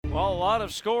Well, a lot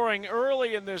of scoring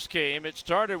early in this game. It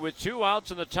started with 2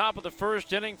 outs in the top of the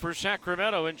first inning for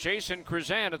Sacramento, and Jason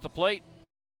Krizan at the plate.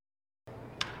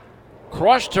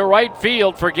 Crushed to right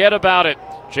field, forget about it.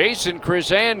 Jason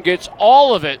Krizan gets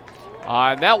all of it.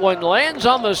 And that one lands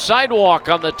on the sidewalk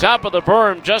on the top of the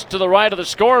berm just to the right of the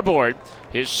scoreboard.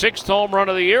 His 6th home run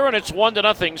of the year, and it's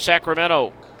 1-0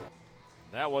 Sacramento.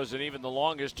 That wasn't even the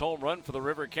longest home run for the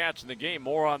River Cats in the game.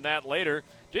 More on that later.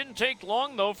 Didn't take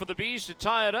long, though, for the Bees to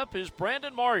tie it up as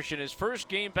Brandon Marsh, in his first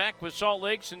game back with Salt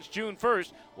Lake since June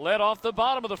 1st, led off the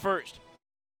bottom of the first.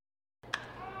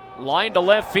 Line to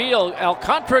left field.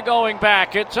 Alcantara going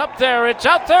back. It's up there, it's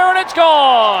out there, and it's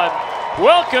gone.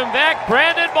 Welcome back,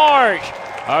 Brandon Marsh.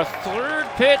 A third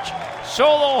pitch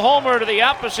solo homer to the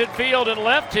opposite field and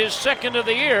left, his 2nd of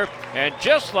the year. And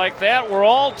just like that, we're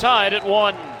all tied at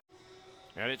 1.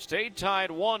 And it stayed tied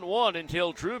 1-1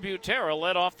 until Drew Butera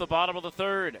led off the bottom of the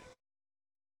 3rd.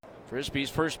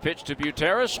 Frisbee's first pitch to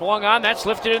Butera, swung on, that's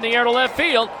lifted in the air to left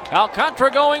field.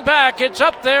 Alcantara going back, it's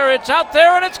up there, it's out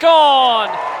there, and it's gone!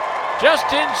 Just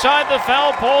inside the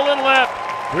foul pole and left.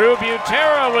 Drew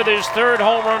Butera with his 3rd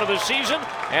home run of the season,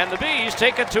 and the Bees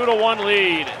take a 2-1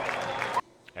 lead.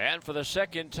 And for the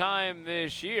 2nd time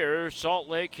this year, Salt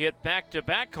Lake hit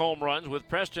back-to-back home runs with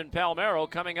Preston Palmeiro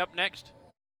coming up next.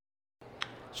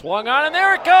 Swung on, and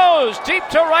there it goes! Deep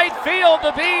to right field.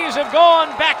 The Bees have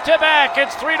gone back-to-back.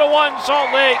 It's 3-1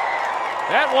 Salt Lake.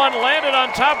 That one landed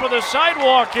on top of the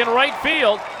sidewalk in right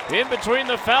field, in between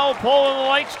the foul pole and the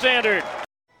light standard.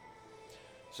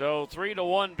 So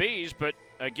 3-1 Bees, but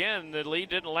again, the lead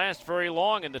didn't last very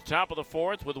long in the top of the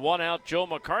 4th with 1 out. Joe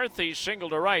McCarthy single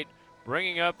to right,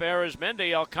 bringing up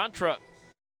Arizmendi Alcantara.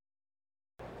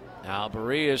 Now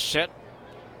Barria is set.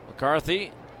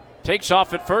 McCarthy takes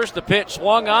off at first. The pitch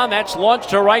swung on. That's launched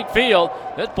to right field.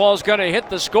 That ball's going to hit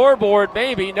the scoreboard,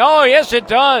 maybe. No, yes, it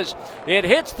does. It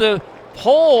hits the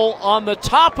pole on the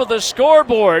top of the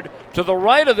scoreboard to the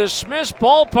right of the Smiths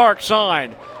Ballpark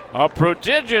sign. A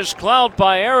prodigious clout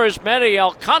by Arizmendi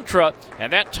Alcantara,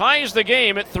 and that ties the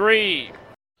game at 3.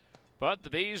 But the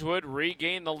Bees would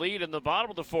regain the lead in the bottom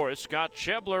of the 4th. Scott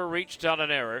Schebler reached on an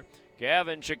error.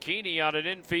 Gavin Cecchini on an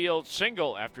infield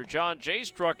single after John Jay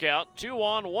struck out. 2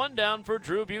 on, 1 down for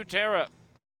Drew Butera.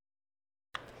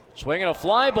 Swinging a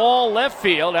fly ball left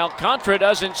field. Alcantara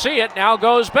doesn't see it. Now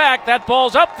goes back. That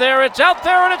ball's up there. It's out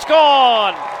there, and it's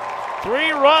gone.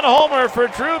 3-run homer for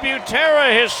Drew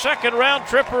Butera, his 2nd round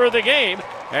tripper of the game.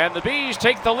 And the Bees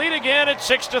take the lead again at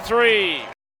 6-3.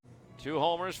 2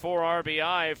 homers, 4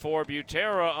 RBI for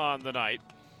Butera on the night.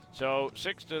 So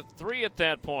 6-3 at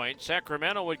that point.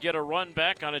 Sacramento would get a run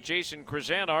back on a Jason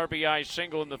Krizan RBI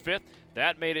single in the 5th.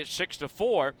 That made it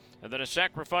 6-4. And then a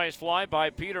sacrifice fly by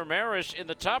Peter Maris in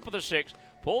the top of the 6th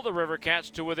pulled the River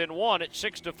Cats to within 1 at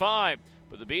 6-5.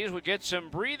 But the Bees would get some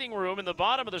breathing room in the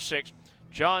bottom of the 6th.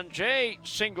 John Jay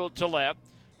singled to left.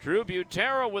 Drew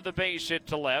Butera with the base hit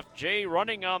to left. Jay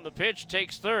running on the pitch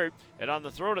takes 3rd. And on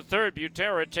the throw to 3rd,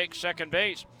 Butera takes 2nd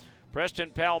base. Preston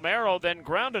Palmeiro then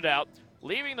grounded out,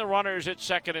 leaving the runners at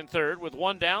 2nd and 3rd with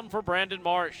 1 down for Brandon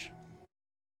Marsh.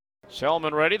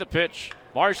 Selman ready, the pitch.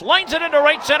 Marsh lines it into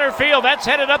right center field. That's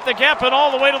headed up the gap and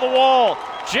all the way to the wall.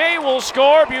 Jay will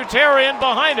score. Butera in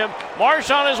behind him. Marsh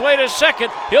on his way to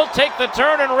 2nd. He'll take the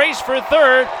turn and race for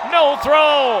 3rd. No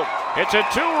throw. It's a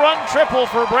 2-run triple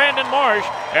for Brandon Marsh,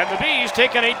 and the Bees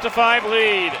take an 8-5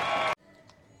 lead.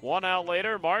 1 out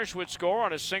later, Marsh would score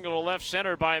on a single to left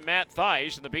center by Matt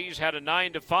Theis, and the Bees had a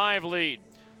 9-5 lead.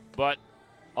 But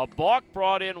a balk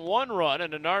brought in 1 run,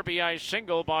 and an RBI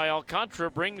single by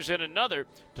Alcantara brings in another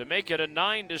to make it a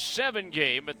 9-7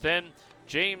 game. But then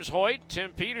James Hoyt,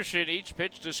 Tim Peterson each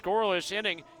pitched a scoreless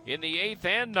inning in the 8th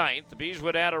and 9th. The Bees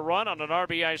would add a run on an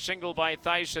RBI single by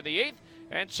Theis in the 8th,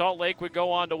 and Salt Lake would go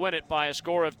on to win it by a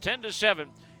score of 10-7,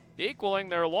 equaling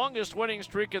their longest winning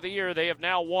streak of the year. They have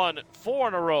now won 4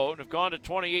 in a row and have gone to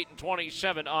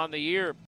 28-27 on the year.